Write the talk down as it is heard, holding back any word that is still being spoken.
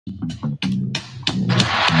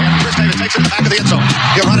And Chris Davis takes it to the back of the end zone.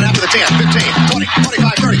 He'll run it after the 10, 15, 20,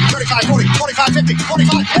 25, 30, 35, 40, 45, 50,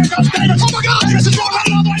 45. Here goes Davis. Oh, my God. Davis is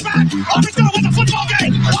running all the way back. Auburn's going to win the football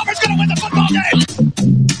game. Auburn's going to win the football game.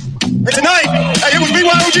 And tonight, hey, it was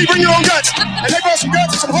BYOG, bring your own guts. And they brought some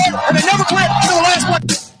guts and some heart, and they never quit until the last play.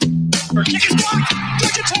 Kick is blocked.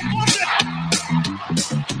 Georgia Tech wants it.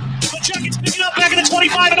 The Jackets picking up back at the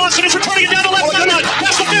 25, and Austin is returning it down the left sideline.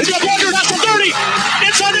 That's the 50, that's the 30.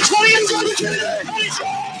 Inside the 20, inside the 10. And he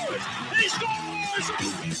scores! He scores!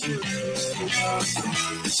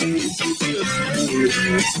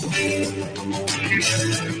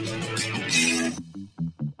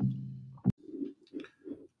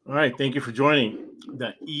 All right, thank you for joining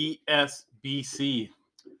the ESBC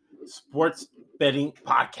Sports Betting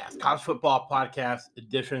Podcast, College Football Podcast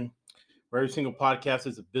Edition, where every single podcast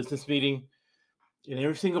is a business meeting, and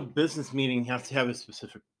every single business meeting has to have a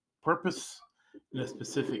specific purpose and a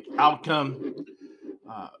specific outcome.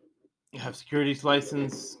 You have securities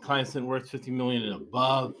license, clients that worth $50 million and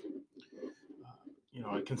above.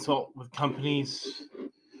 I consult with companies,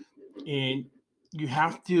 and you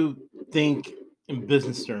have to think in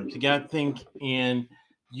business terms. You got to think in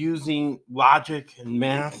using logic and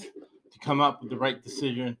math to come up with the right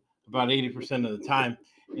decision about 80% of the time.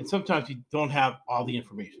 And sometimes you don't have all the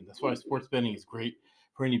information. That's why sports betting is great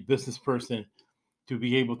for any business person to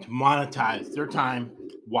be able to monetize their time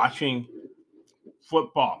watching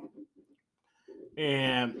football.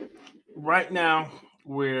 And right now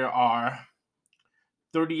we are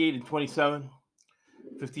 38-27.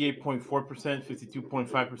 58.4%,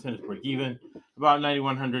 52.5% is break even, about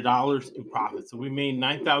 $9,100 in profit. So we made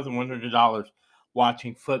 $9,100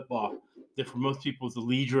 watching football. That for most people is a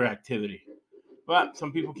leisure activity, but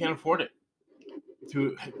some people can't afford it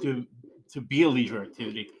to be a leisure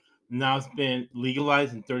activity. Now it's been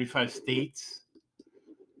legalized in 35 states.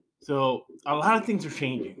 So a lot of things are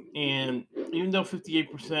changing, and even though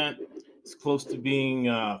 58% is close to being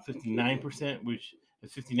 59%, which at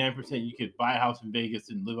 59%, you could buy a house in Vegas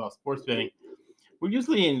and live off sports betting. We're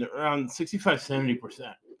usually in around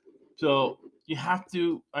 65-70%. So you have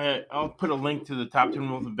to, I'll put a link to the top 10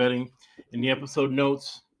 rules of betting in the episode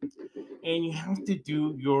notes. And you have to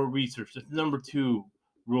do your research. That's the number 2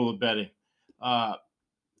 rule of betting. The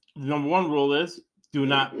number 1 rule is do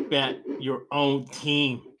not bet your own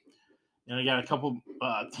team. And I got a couple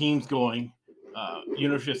teams going.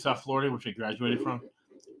 University of South Florida, which I graduated from,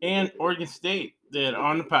 and Oregon State. That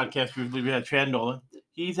on the podcast, we had Chad Nolan.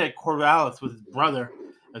 He's at Corvallis with his brother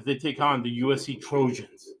as they take on the USC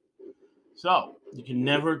Trojans. So you can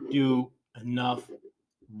never do enough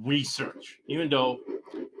research, even though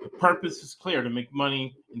the purpose is clear to make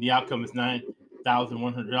money and the outcome is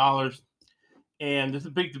 $9,100. And there's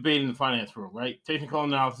a big debate in the finance world, right? Technical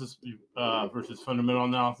analysis versus fundamental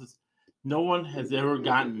analysis. No one has ever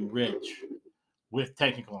gotten rich with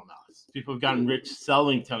technical analysis. People have gotten rich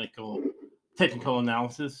selling technical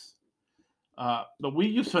analysis, but we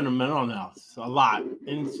use fundamental analysis a lot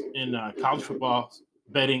in college football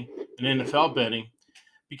betting and NFL betting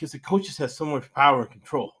because the coaches have so much power and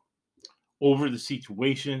control over the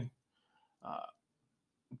situation,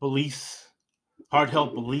 beliefs,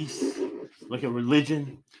 hard-held beliefs, like a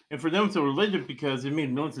religion. And for them, it's a religion because they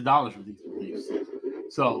made millions of dollars with these beliefs.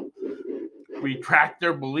 So we track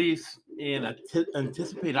their beliefs and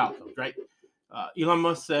anticipate outcomes, right? Elon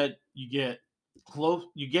Musk said you get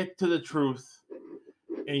to the truth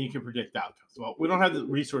and you can predict outcomes. Well, we don't have the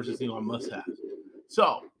resources Elon Musk has.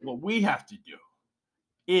 So what we have to do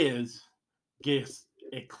is get as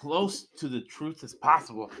close to the truth as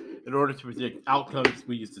possible in order to predict outcomes.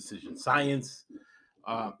 We use decision science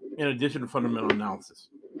in addition to fundamental analysis.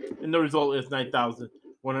 And the result is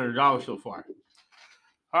 $9,100 so far.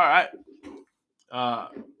 All right.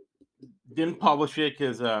 Didn't publish it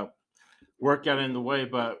because work got in the way,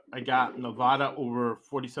 but I got Nevada over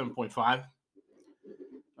 47.5.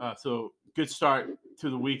 So good start to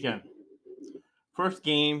the weekend. First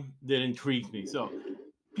game that intrigues me. So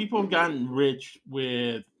people have gotten rich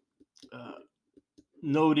with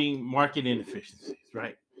noting market inefficiencies,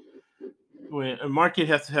 right? When a market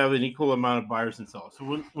has to have an equal amount of buyers and sellers. So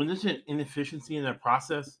when there's an inefficiency in that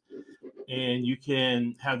process, and you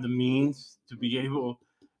can have the means to be able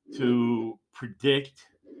to predict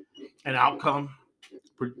an outcome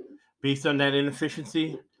based on that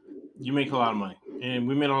inefficiency, you make a lot of money. And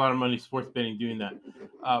we made a lot of money sports betting doing that.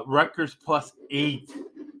 Rutgers +8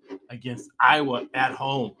 against Iowa at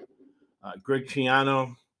home. Greg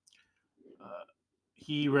Schiano,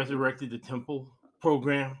 he resurrected the Temple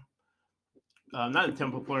program. Not the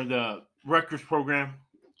Temple program, the Rutgers program.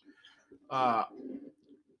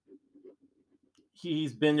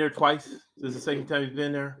 He's been there twice. This is the second time he's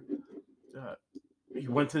been there. He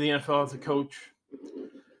went to the NFL as a coach.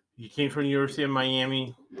 He came from the University of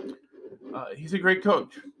Miami. He's a great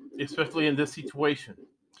coach, especially in this situation.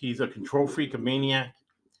 He's a control freak, a maniac.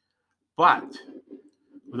 But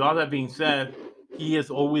with all that being said, he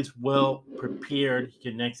is always well prepared.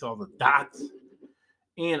 He connects all the dots.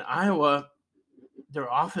 And Iowa, their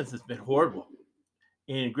offense has been horrible.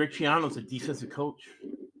 And Greg Schiano's a defensive coach.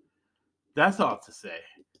 That's all to say.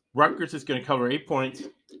 Rutgers is going to cover 8 points.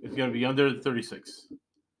 It's going to be under 36.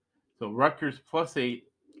 So Rutgers plus 8,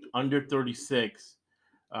 under 36.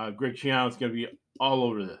 Greg Schiano is going to be all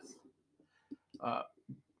over this.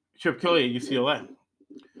 Chip Kelly at UCLA.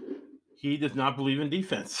 He does not believe in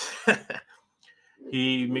defense.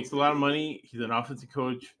 He makes a lot of money. He's an offensive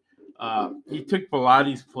coach. He took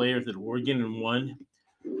Bilotti's players at Oregon and won.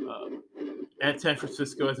 At San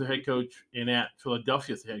Francisco as a head coach and at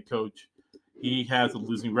Philadelphia as a head coach, he has a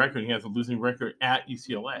losing record. He has a losing record at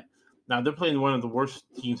UCLA. Now, they're playing one of the worst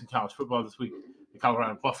teams in college football this week, the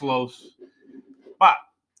Colorado Buffaloes. But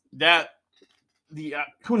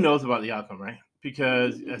who knows about the outcome, right?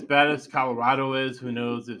 Because as bad as Colorado is, who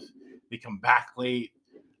knows if they come back late.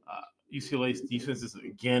 UCLA's defense is,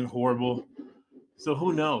 again, horrible. So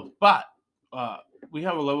who knows? But we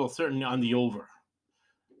have a level of certainty on the over.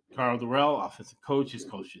 Carl Durrell, offensive coach, he's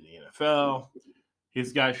coached in the NFL.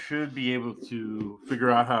 His guys should be able to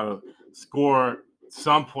figure out how to score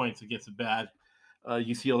some points against a bad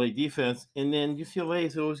UCLA defense. And then UCLA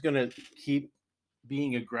is always going to keep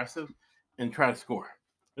being aggressive and try to score.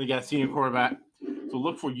 They got a senior quarterback. So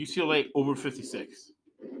look for UCLA over 56.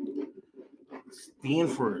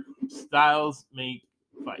 Stanford. Styles make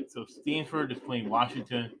fight. So Stanford is playing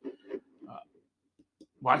Washington.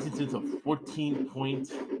 Washington's a 14-point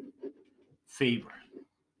favorite.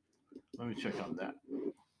 Let me check on that.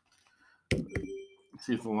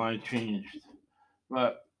 See if the line changed.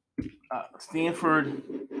 But Stanford,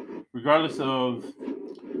 regardless of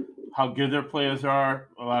how good their players are,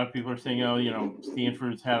 a lot of people are saying,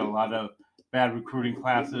 Stanford's had a lot of bad recruiting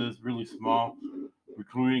classes, really small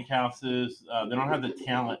recruiting classes. They don't have the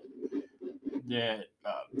talent that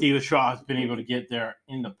David Shaw has been able to get there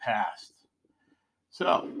in the past.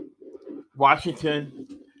 So, Washington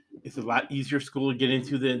is a lot easier school to get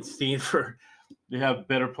into than Stanford. They have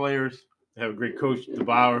better players. They have a great coach,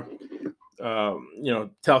 DeBauer.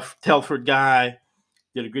 Telford guy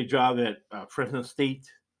did a great job at Fresno State.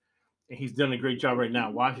 And he's done a great job right now.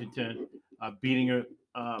 Washington beating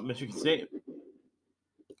Michigan State.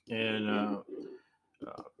 And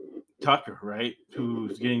Tucker, right,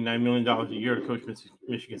 who's getting $9 million a year to coach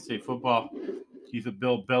Michigan State football. He's a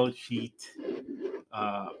Bill Belichick,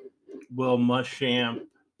 Will Muschamp,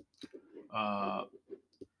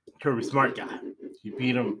 Kirby Smart guy. He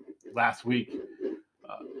beat him last week.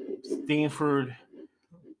 Stanford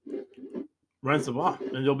runs the ball,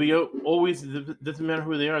 and they'll be always, it doesn't matter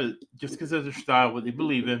who they are, just because of their style, what they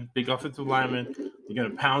believe in, big offensive linemen, they're going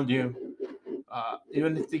to pound you.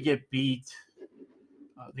 Even if they get beat,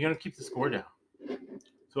 they're going to keep the score down.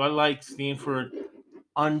 So I like Stanford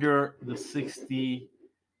under the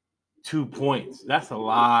 62 points. That's a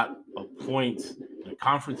lot of points in a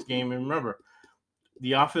conference game. And remember,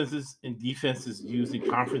 the offenses and defenses used in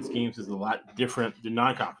conference games is a lot different than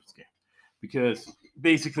non-conference game, because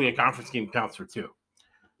basically a conference game counts for 2.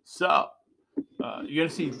 So you're going to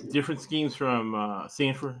see different schemes from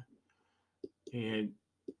Stanford. And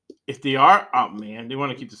if they are up, man, they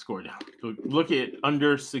want to keep the score down. So look at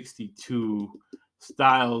under 62.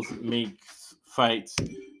 Styles makes fights.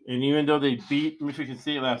 And even though they beat Michigan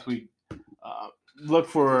State last week, look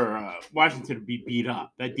for Washington to be beat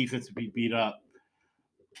up. That defense to be beat up,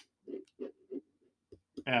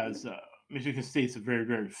 as Michigan State's a very,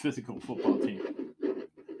 very physical football team.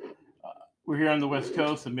 We're here on the West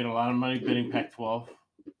Coast. I've made a lot of money betting Pac-12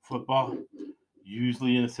 football,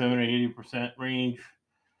 usually in the 70 or 80% range.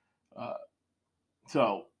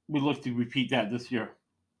 So we look to repeat that this year.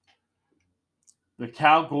 The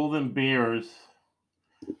Cal Golden Bears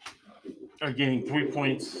are getting 3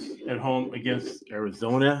 points at home against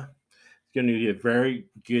Arizona. It's going to be a very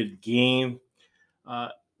good game.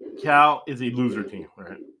 Cal is a loser team,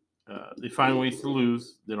 right? They find ways to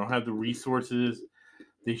lose. They don't have the resources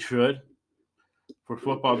they should. For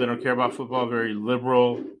football, they don't care about football. Very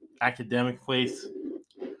liberal, academic place.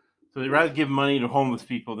 So they'd rather give money to homeless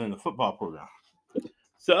people than the football program.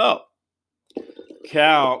 So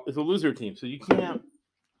Cal is a loser team, so you can't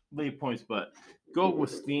lay points, but go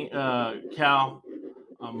with Cal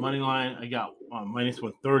money line. I got minus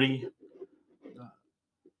 130.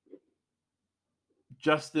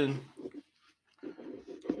 Justin,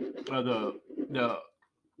 the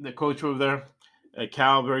the coach over there,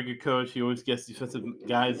 Cal, very good coach. He always gets defensive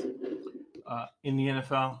guys in the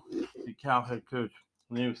NFL. The Cal head coach.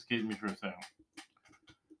 The name escaped me for a second.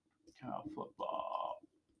 Cal football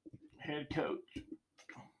head coach.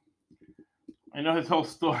 I know his whole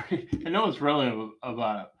story. I know it's relevant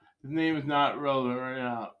about it. His name is not relevant right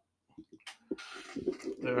now.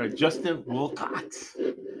 All right, Justin Wilcox,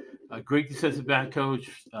 a great defensive back coach,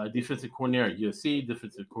 defensive coordinator at USC,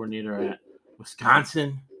 defensive coordinator at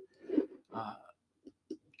Wisconsin.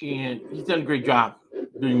 And he's done a great job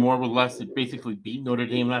doing more with less. They basically beat Notre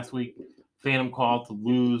Dame last week. Phantom call to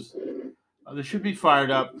lose. They should be fired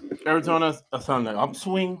up. Arizona's on the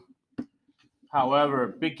upswing.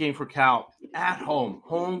 However, big game for Cal at home.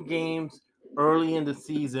 Home games early in the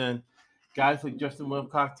season. Guys like Justin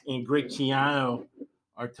Wilcox and Greg Ciano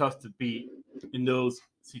are tough to beat in those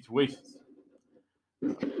situations.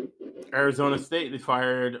 Arizona State, they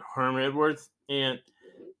fired Herm Edwards. And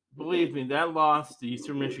believe me, that loss to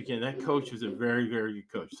Eastern Michigan, that coach is a very, very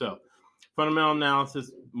good coach. So, fundamental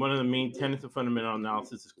analysis, one of the main tenets of fundamental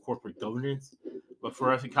analysis is corporate governance. But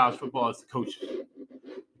for us in college football, it's the coaches.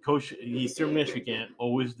 Coach at Eastern Michigan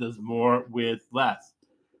always does more with less,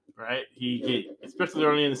 right? Especially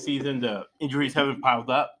early in the season, the injuries haven't piled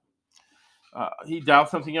up. He dialed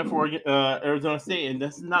something up for Arizona State, and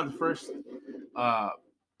this is not the first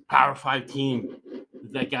Power 5 team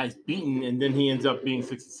that guy's beaten, and then he ends up being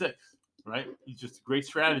 6-6, right? He's just a great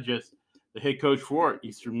strategist, the head coach for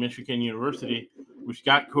Eastern Michigan University, which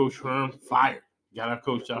got Coach Herm fired. Got our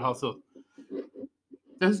coach that hustle.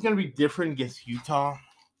 This is going to be different against Utah.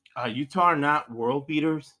 Utah are not world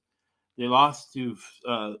beaters. They lost to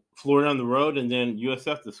Florida on the road, and then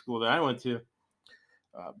USF, the school that I went to,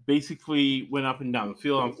 basically went up and down the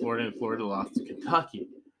field on Florida, and Florida lost to Kentucky.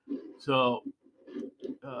 So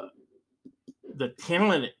the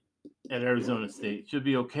talent at Arizona State should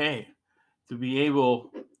be okay to be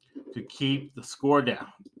able to keep the score down.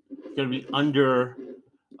 It's going to be under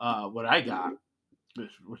what I got,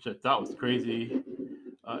 which I thought was crazy.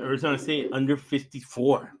 Arizona State under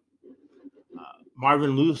 54.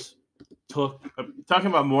 Marvin Lewis talking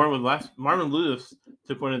about more with less. Marvin Lewis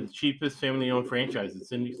took one of the cheapest family-owned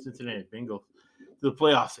franchises in Cincinnati Bengals to the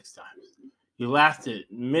playoffs 6 times. He lasted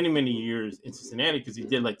many, many years in Cincinnati because he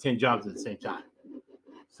did like 10 jobs at the same time.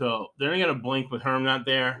 So they're not going to blink with Herm not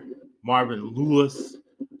there. Marvin Lewis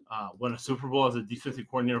won a Super Bowl as a defensive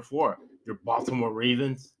coordinator for your Baltimore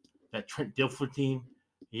Ravens, that Trent Dilfer team.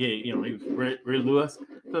 He was Ray Lewis.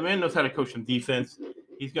 So the man knows how to coach some defense.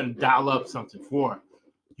 He's going to dial up something for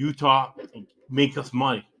Utah and make us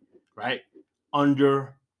money, right?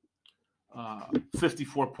 Under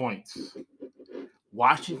 54 points.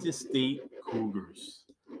 Washington State Cougars.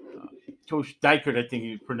 Coach Dykert, I think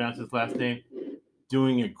you pronounced his last name,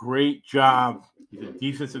 doing a great job. He's a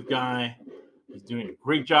defensive guy. He's doing a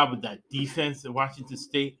great job with that defense at Washington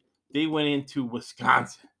State. They went into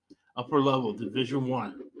Wisconsin, upper level, Division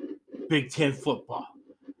I, Big Ten football.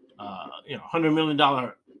 $100 million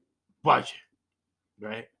budget,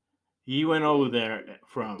 right? He went over there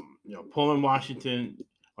from Pullman, Washington.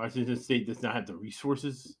 Washington State does not have the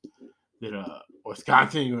resources that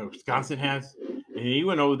Wisconsin has, and he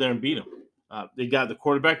went over there and beat them. They got the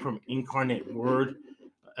quarterback from Incarnate Word,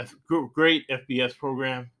 a great FBS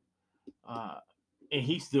program, and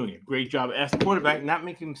he's doing a great job as a quarterback, not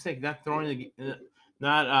making mistakes, not throwing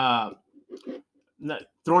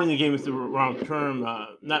the game is the wrong term,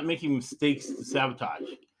 not making mistakes to sabotage.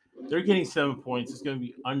 They're getting 7 points. It's going to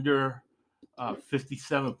be under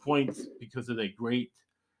 57 points because of that great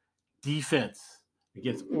defense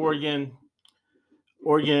against Oregon.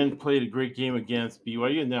 Oregon played a great game against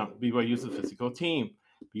BYU. Now, BYU is a physical team.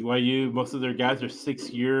 BYU, most of their guys are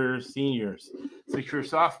 6-year seniors, 6-year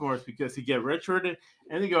sophomores because they get redshirted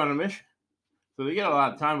and they go on a mission. So they get a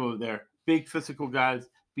lot of time over there. Big physical guys,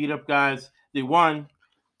 beat up guys. They won.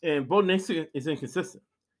 And Bo Nix is inconsistent.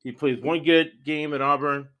 He plays one good game at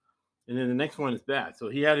Auburn, and then the next one is bad. So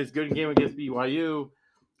he had his good game against BYU.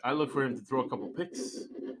 I look for him to throw a couple picks.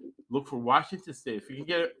 Look for Washington State. If you can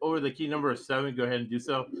get over the key number of 7, go ahead and do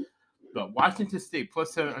so. But Washington State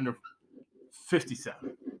plus 7 under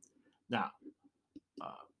 57. Now,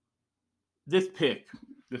 this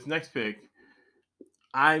next pick,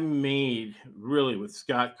 I made really with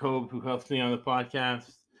Scott Cobe, who helps me on the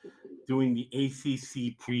podcast, doing the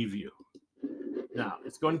ACC preview. Now,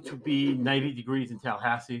 it's going to be 90 degrees in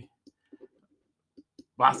Tallahassee.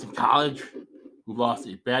 Boston College, who lost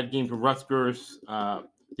a bad game to Rutgers.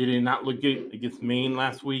 They did not look good against Maine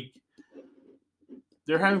last week.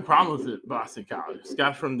 They're having problems at Boston College.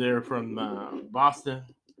 Scott from Boston.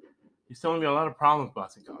 He's telling me a lot of problems with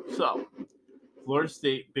Boston College. So Florida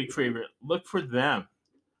State, big favorite. Look for them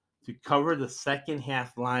to cover the second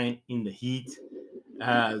half line in the heat,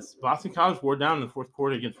 as Boston College wore down in the fourth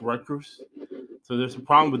quarter against Rutgers. So there's a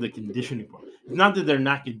problem with the conditioning problem. It's not that they're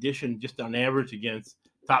not conditioned just on average against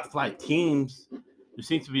top flight teams. There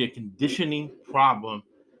seems to be a conditioning problem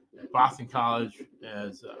at Boston College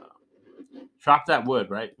as chop that wood,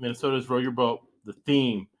 right? Minnesota's row your boat, the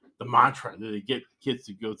theme, the mantra that they get kids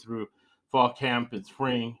to go through fall camp and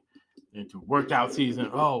spring into workout season.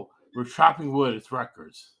 Oh, we're chopping wood. It's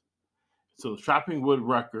Rutgers. So chopping wood,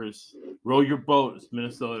 Rutgers. Row your boat. It's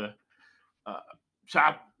Minnesota.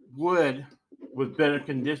 Chop wood with better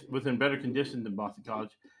condition, within better condition than Boston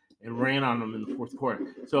College, and ran on them in the fourth quarter.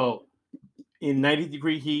 So in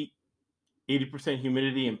 90-degree heat, 80%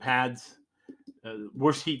 humidity and pads,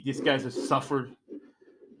 worst heat these guys have suffered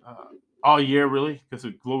all year, really, because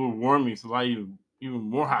of global warming. It's a lot even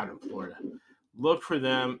more hot in Florida. Look for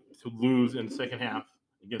them to lose in the second half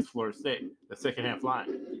against Florida State, the second half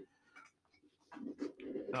line.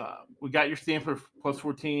 We got your Stanford plus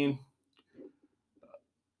 14.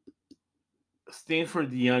 Stanford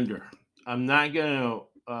the under. I'm not going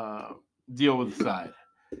to deal with the side.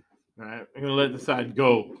 All right, I'm going to let the side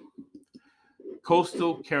go.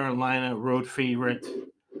 Coastal Carolina road favorite.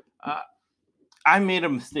 I made a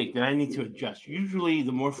mistake that I need to adjust. Usually,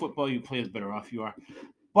 the more football you play, the better off you are.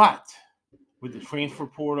 But with the transfer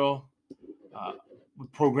portal,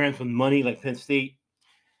 with programs with money like Penn State,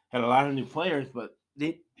 had a lot of new players, but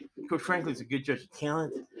Coach Franklin's a good judge of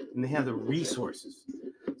talent, and they have the resources.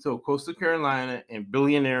 So Coastal Carolina and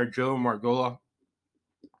billionaire Joe Margolla,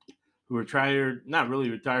 who retired, not really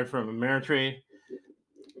retired from Ameritrade,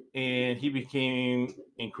 and he became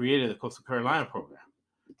and created the Coastal Carolina program.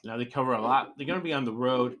 Now they cover a lot. They're going to be on the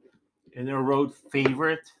road, and they're a road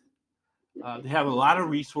favorite. They have a lot of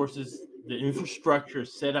resources. The infrastructure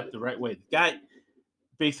is set up the right way. The guy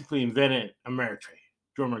basically invented Ameritrade,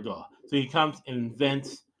 Joe Margolla. So he comes and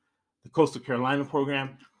invents the Coastal Carolina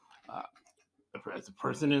program. As a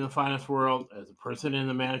person in the finance world, as a person in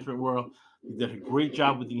the management world, he did a great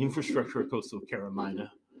job with the infrastructure of Coastal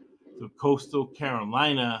Carolina. So Coastal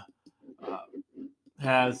Carolina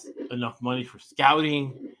has enough money for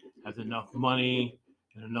scouting, has enough money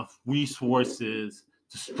and enough resources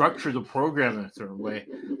to structure the program in a certain way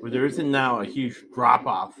where there isn't now a huge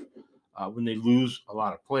drop-off when they lose a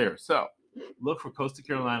lot of players. So look for Coastal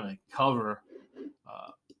Carolina to cover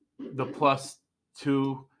the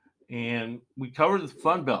 +2, and we cover the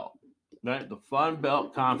Fun Belt, right? The Fun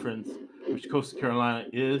Belt Conference, which Coastal Carolina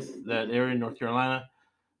is, that area in North Carolina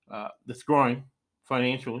that's growing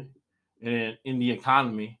financially and in the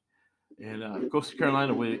economy. And Coastal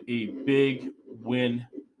Carolina with a big win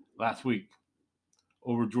last week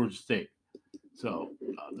over Georgia State. So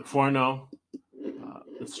they're 4-0.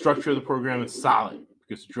 The structure of the program is solid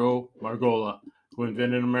because Joe Margolla, who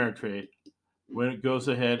invented Ameritrade, when it goes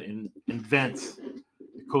ahead and invents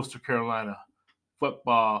the Coastal Carolina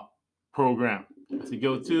football program. As they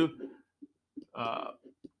go to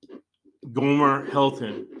Gomer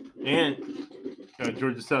Helton, and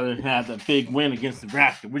Georgia Southern had a big win against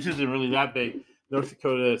Nebraska, which isn't really that big. North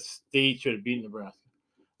Dakota State should have beaten Nebraska.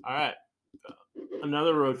 All right.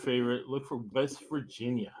 Another road favorite, look for West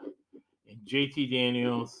Virginia. And JT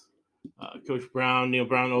Daniels, Coach Brown, Neil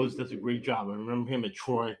Brown always does a great job. I remember him at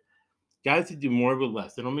Troy. Guys that do more with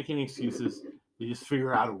less. They don't make any excuses. They just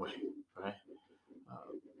figure out a way, right?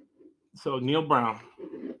 So Neil Brown,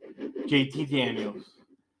 JT Daniels,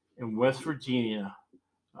 and West Virginia,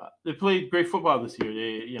 they played great football this year.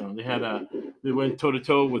 They went toe to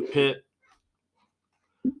toe with Pitt.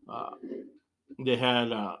 They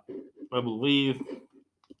had, I believe,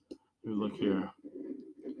 let me look here.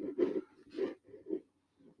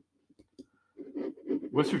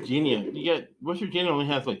 West Virginia only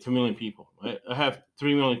has like 2 million people. Right? I have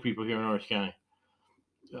 3 million people here in Orange County.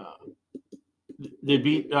 They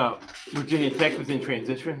beat Virginia Tech was in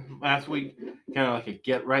transition last week, kind of like a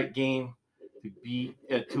get right game to beat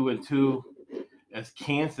at 2-2 as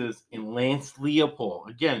Kansas and Lance Leopold,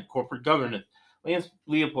 again, corporate governance. Lance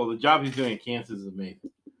Leopold, the job he's doing in Kansas is amazing,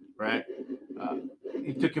 right?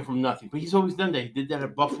 He took it from nothing, but he's always done that. He did that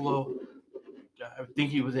at Buffalo. I think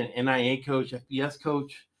he was an NIA coach, FBS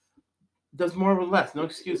coach. Does more with less. No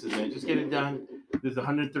excuses, man. Just get it done. There's a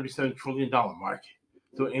 $137 trillion market.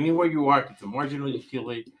 So anywhere you are, if it's a marginal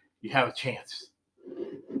utility, you have a chance.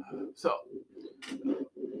 So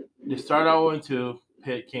they start out 0-2,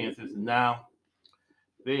 Pitt, Kansas, and now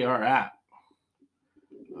they are at.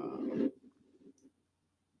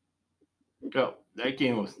 That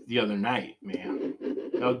game was the other night, man.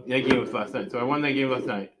 That game was last night. So I won that game last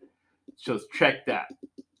night. So check that.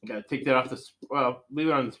 Got to take that off leave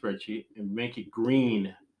it on the spreadsheet and make it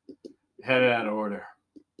green. Head it out of order.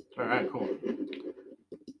 All right, cool.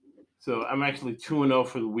 So I'm actually 2-0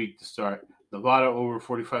 for the week to start. Nevada over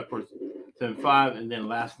 45.75, and then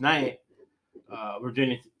last night,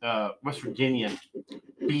 West Virginia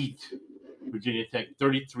beat Virginia Tech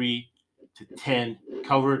 33-10.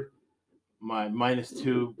 Covered my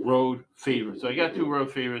 -2 road favorite. So I got 2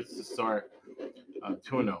 road favorites to start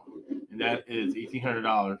 2-0, and that is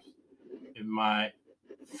 $1,800 in my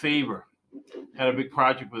favor. Had a big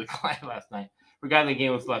project with a client last night. Forgot the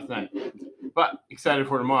game was last night, but excited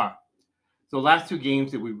for tomorrow. So last 2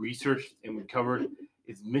 games that we researched and we covered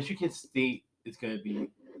is Michigan State is going to be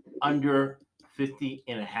under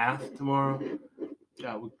 50.5 tomorrow.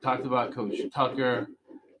 We talked about Coach Tucker.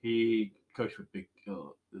 He coached with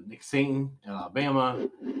Nick Saban at Alabama,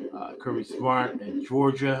 Kirby Smart at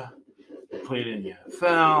Georgia. He played in the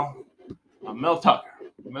NFL. Mel Tucker,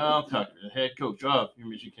 the head coach of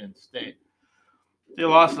Michigan State. They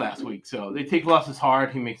lost last week, so they take losses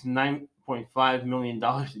hard. He makes $9.5 million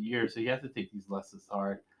a year, so you have to take these losses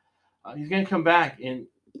hard. He's going to come back, and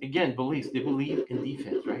again, they believe in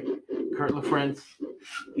defense, right? Kurt LaFrance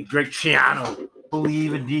and Greg Schiano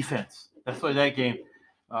believe in defense. That's why that game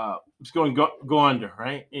is going to go under,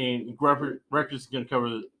 right? And Rutgers is going to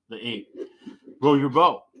cover the 8. Roll your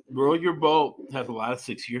boat. Roll your boat has a lot of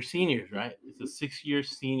 6-year seniors, right? It's a 6-year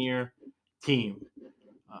senior team.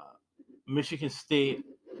 Michigan State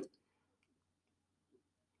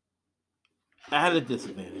at a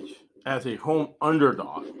disadvantage as a home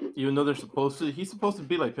underdog, even though he's supposed to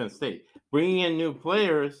be like Penn State, bringing in new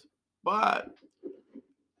players, but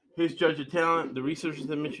his judge of talent, the researchers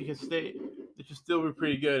at Michigan State, they should still be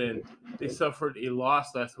pretty good, and they suffered a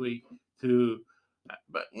loss last week to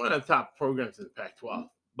one of the top programs in the Pac-12,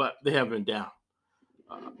 but they have been down.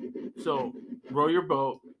 So row your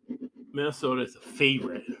boat. Minnesota is a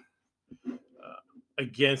favorite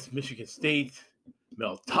against Michigan State.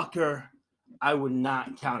 Mel Tucker, I would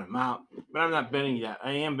not count him out, but I'm not betting that.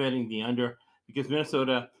 I am betting the under because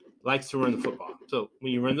Minnesota likes to run the football. So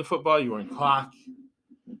when you run the football, you run clock.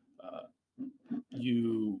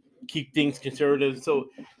 You keep things conservative. So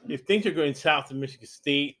if things are going south in Michigan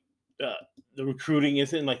State, the recruiting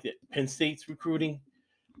isn't like the Penn State's recruiting,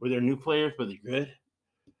 where they're new players, but they're good.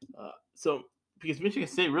 So because Michigan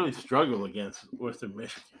State really struggled against Western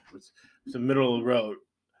Michigan, it's a middle of the road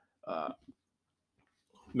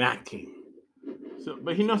MAC team. So,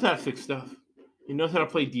 but he knows how to fix stuff. He knows how to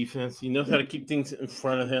play defense. He knows how to keep things in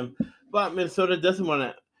front of him. But Minnesota doesn't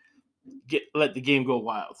want to let the game go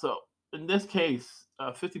wild. So in this case,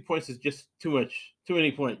 50 points is just too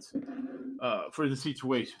many points for the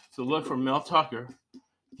situation. So look for Mel Tucker,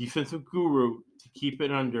 defensive guru, to keep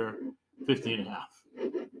it under 50.5.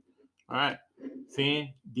 All right,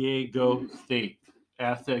 San Diego State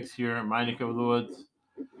Aztecs here in my neck of the woods.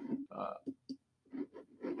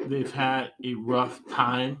 They've had a rough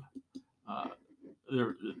time.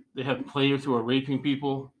 They have players who are raping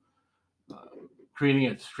people, creating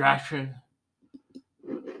a distraction.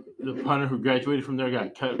 The punter who graduated from there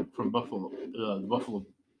got cut from the Buffalo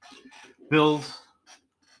Bills.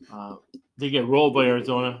 They get rolled by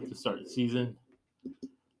Arizona to start the season.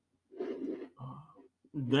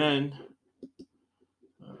 Then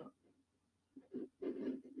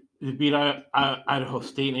they beat Idaho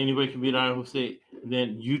State. Anybody can beat Idaho State. And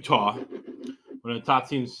then Utah, one of the top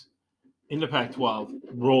teams in the Pac-12,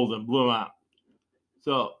 rolled them, blew them out.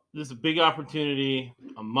 So this is a big opportunity,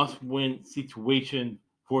 a must-win situation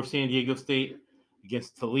for San Diego State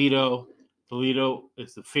against Toledo. Toledo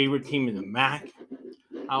is the favorite team in the MAC.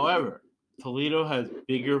 However, Toledo has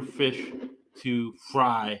bigger fish to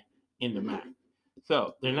fry in the MAC.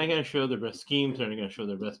 So they're not going to show their best schemes. They're not going to show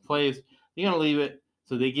their best plays. They're going to leave it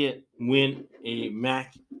so they win a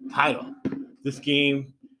MAC title. This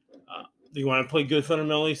game, they want to play good,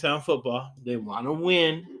 fundamentally sound football. They want to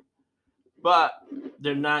win, but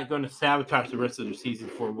they're not going to sabotage the rest of their season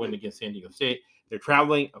for a win against San Diego State. They're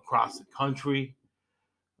traveling across the country.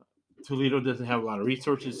 Toledo doesn't have a lot of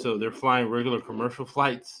resources, so they're flying regular commercial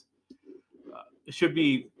flights. It should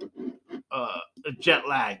be a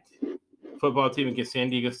jet-lagged football team against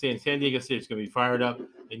San Diego State. And San Diego State is going to be fired up.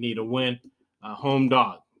 They need a win. Home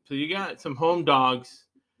dog. So you got some home dogs,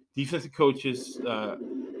 defensive coaches.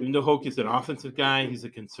 Even though Hoke is an offensive guy, he's a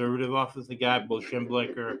conservative offensive guy. Bo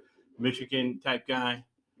Schembechler, Michigan-type guy.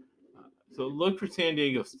 So look for San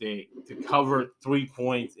Diego State to cover 3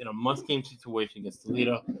 points in a must-game situation against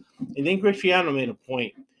Toledo. And then Greg Schiano made a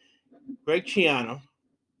point. Greg Schiano,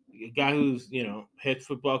 a guy who's, head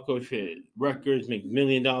football coach at Rutgers, makes $1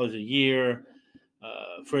 million a year.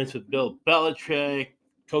 Friends with Bill Belichick,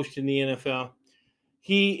 coached in the NFL.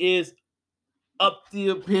 He is of the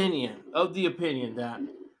opinion that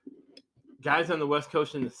guys on the West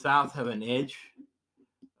Coast and the South have an edge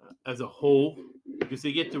as a whole because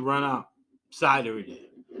they get to run outside every day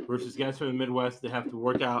versus guys from the Midwest that have to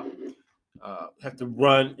work out, have to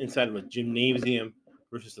run inside of a gymnasium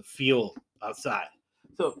versus a field outside.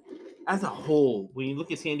 So as a whole, when you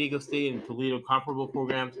look at San Diego State and Toledo comparable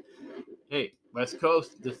programs, hey, West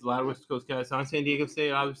Coast, there's a lot of West Coast guys on San Diego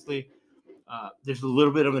State, obviously. There's a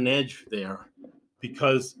little bit of an edge there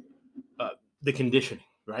because the conditioning,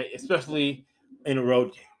 right? Especially in a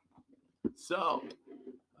road game. So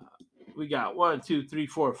we got 1, 2, 3,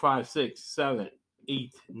 4, 5, 6, 7,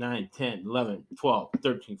 8, 9, 10, 11, 12,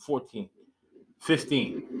 13, 14,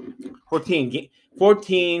 15,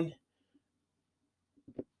 14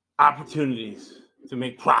 opportunities to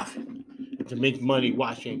make profit and to make money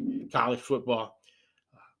watching college football.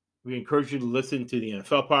 We encourage you to listen to the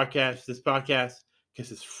NFL podcast, this podcast,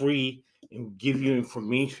 because it's free and will give you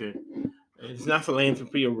information. It's not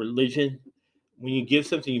philanthropy or religion. When you give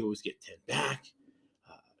something, you always get 10 back.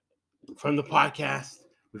 From the podcast,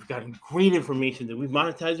 we've gotten great information that we've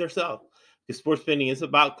monetized ourselves. Because sports betting is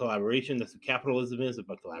about collaboration. That's what capitalism is,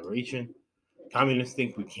 about collaboration. Communists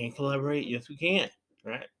think we can't collaborate. Yes, we can.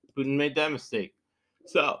 Right? Putin made that mistake.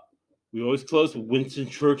 So we always close with Winston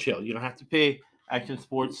Churchill. You don't have to pay Action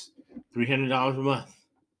Sports $300 a month.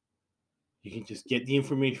 You can just get the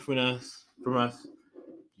information from us.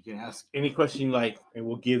 You can ask any question you like, and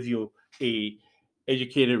we'll give you a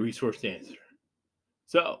educated resource answer.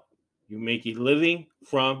 So you make a living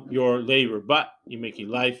from your labor, but you make a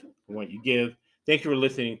life from what you give. Thank you for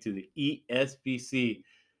listening to the ESBC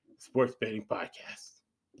Sports Betting Podcast.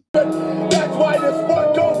 That's why this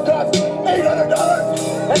sport don't cost $800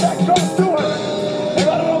 and that costs $200. And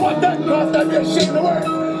I don't know what that costs. I'd be ashamed to wear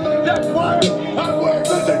it. That's why I wear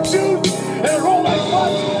lizard shoes and roll like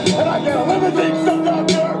butts and I can